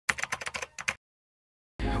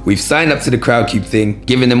We've signed up to the Crowdcube thing,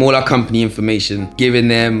 giving them all our company information, giving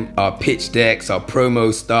them our pitch decks, our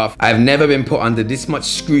promo stuff. I've never been put under this much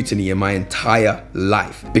scrutiny in my entire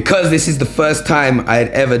life. Because this is the first time I had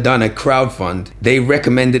ever done a crowdfund, they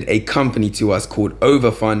recommended a company to us called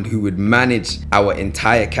Overfund who would manage our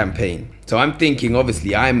entire campaign. So I'm thinking,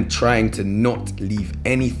 obviously, I'm trying to not leave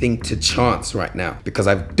anything to chance right now because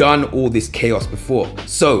I've done all this chaos before.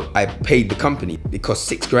 So I paid the company. It cost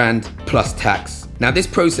 6 grand plus tax. Now this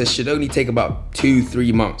process should only take about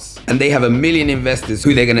 2-3 months. And they have 1 million investors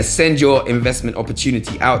who they're gonna send your investment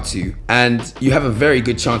opportunity out to. And you have a very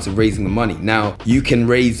good chance of raising the money. Now, you can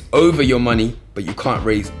raise over your money, but you can't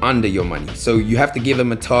raise under your money. So you have to give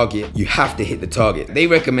them a target, you have to hit the target. They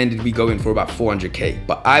recommended we go in for about 400K,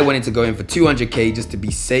 but I wanted to go in for 200K just to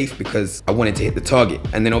be safe because I wanted to hit the target.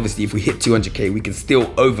 And then obviously if we hit 200K, we can still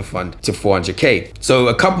overfund to 400K. So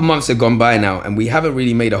a couple months have gone by now and we haven't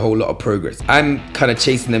really made a whole lot of progress. I'm kind of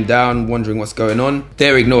chasing them down, wondering what's going on.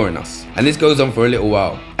 They're ignoring us. And this goes on for a little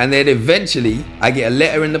while. And then eventually I get a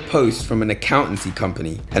letter in the post from an accountancy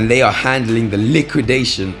company and they are handling the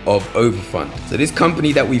liquidation of Overfund. So this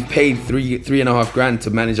company that we've paid three and a half grand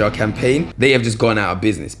to manage our campaign, they have just gone out of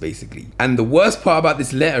business basically. And the worst part about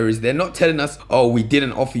this letter is they're not telling us, oh, we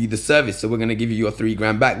didn't offer you the service, so we're gonna give you your 3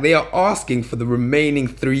 grand back. They are asking for the remaining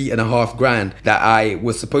 3.5 grand that I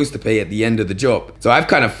was supposed to pay at the end of the job. So I've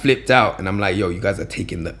kind of flipped out and I'm like, yo, you guys are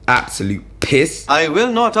taking the absolute piss. I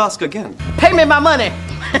will not ask again. Pay me my money.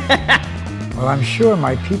 Well, I'm sure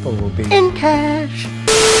my people will be in cash.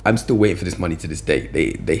 I'm still waiting for this money to this day.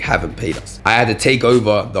 They haven't paid us. I had to take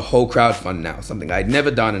over the whole crowdfund now, something I'd never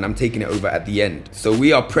done, and I'm taking it over at the end. So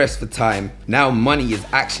we are pressed for time. Now money is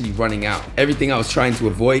actually running out. Everything I was trying to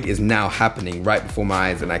avoid is now happening right before my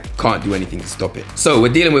eyes and I can't do anything to stop it. So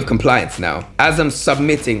we're dealing with compliance now. As I'm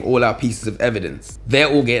submitting all our pieces of evidence, they're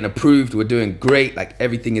all getting approved. We're doing great, like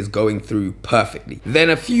everything is going through perfectly. Then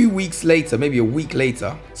a few weeks later, maybe a week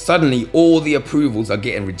later, suddenly all the approvals are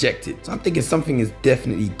getting rejected. So I'm thinking something is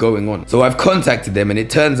definitely going on. So I've contacted them and it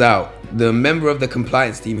turns out the member of the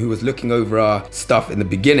compliance team who was looking over our stuff in the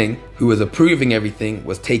beginning, who was approving everything,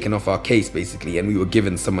 was taken off our case basically, and we were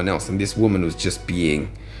given someone else, and this woman was just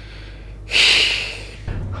being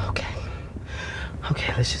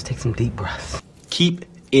Okay, let's just take some deep breaths. Keep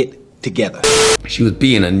it together. She was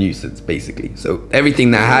being a nuisance basically. So everything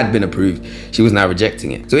that had been approved, she was now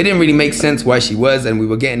rejecting it. So it didn't really make sense why she was, and we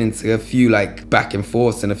were getting into a few like back and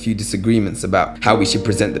forths and a few disagreements about how we should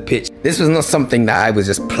present the pitch. This was not something that I was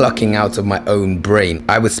just plucking out of my own brain.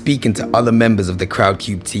 I was speaking to other members of the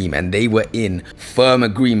Crowdcube team and they were in firm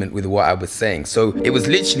agreement with what I was saying. So it was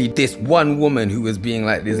literally this one woman who was being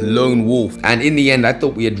like this lone wolf. And in the end, I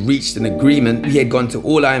thought we had reached an agreement. We had gone to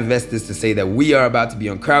all our investors to say that we are about to be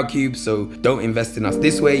on Crowdcube, so don't invest in us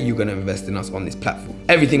this way, you're gonna invest in us on this platform.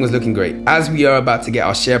 Everything was looking great. As we are about to get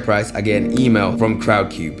our share price, I get an email from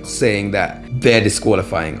Crowdcube saying that they're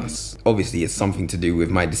disqualifying us. Obviously, it's something to do with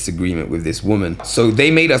my disagreement with this woman. So they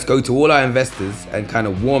made us go to all our investors and kind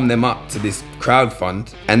of warm them up to this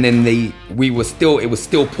crowdfund. And then it was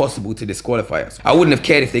still possible to disqualify us. I wouldn't have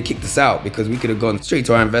cared if they kicked us out because we could have gone straight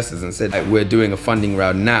to our investors and said, like, we're doing a funding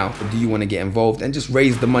round now. Do you want to get involved? And just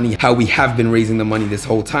raise the money how we have been raising the money this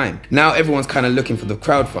whole time. Now everyone's kind of looking for the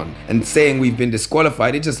crowdfund and saying we've been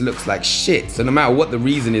disqualified. It just looks like shit. So no matter what the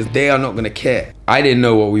reason is, they are not going to care. I didn't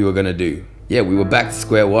know what we were going to do. Yeah, we were back to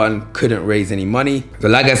square one, couldn't raise any money. So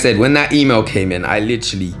like I said, when that email came in, I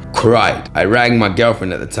literally cried. I rang my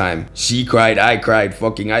girlfriend at the time. She cried, I cried,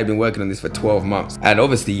 I'd been working on this for 12 months. And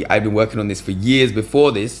obviously, I'd been working on this for years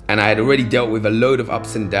before this, and I had already dealt with a load of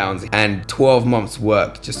ups and downs, and 12 months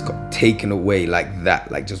work just got taken away like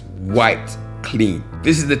that, like just wiped clean.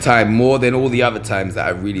 This is the time, more than all the other times, that I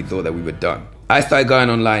really thought that we were done. I started going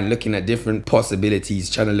online looking at different possibilities,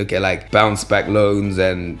 trying to look at like bounce back loans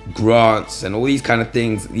and grants and all these kind of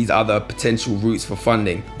things, these other potential routes for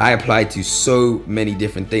funding. I applied to so many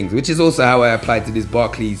different things, which is also how I applied to this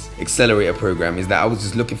Barclays Accelerator program, is that I was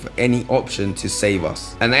just looking for any option to save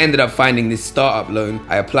us. And I ended up finding this startup loan.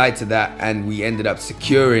 I applied to that and we ended up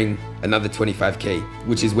securing another 25K,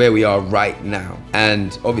 which is where we are right now.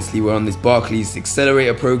 And obviously we're on this Barclays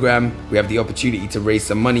Accelerator program. We have the opportunity to raise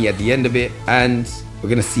some money at the end of it, and we're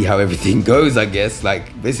gonna see how everything goes, I guess.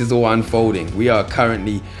 Like, this is all unfolding. We are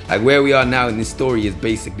currently, like, where we are now in this story is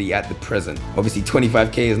basically at the present. Obviously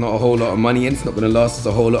 25K is not a whole lot of money and it's not gonna last us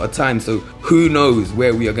a whole lot of time. So who knows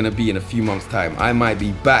where we are gonna be in a few months' time. I might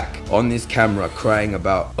be back on this camera crying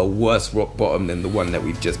about a worse rock bottom than the one that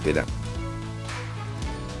we've just been at.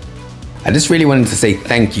 I just really wanted to say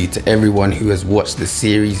thank you to everyone who has watched the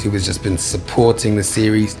series, who has just been supporting the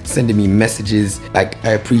series, sending me messages. Like,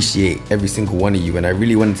 I appreciate every single one of you, and I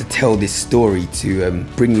really wanted to tell this story to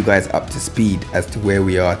bring you guys up to speed as to where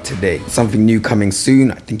we are today. Something new coming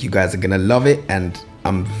soon. I think you guys are gonna love it, and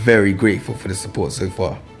I'm very grateful for the support so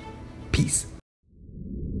far. Peace.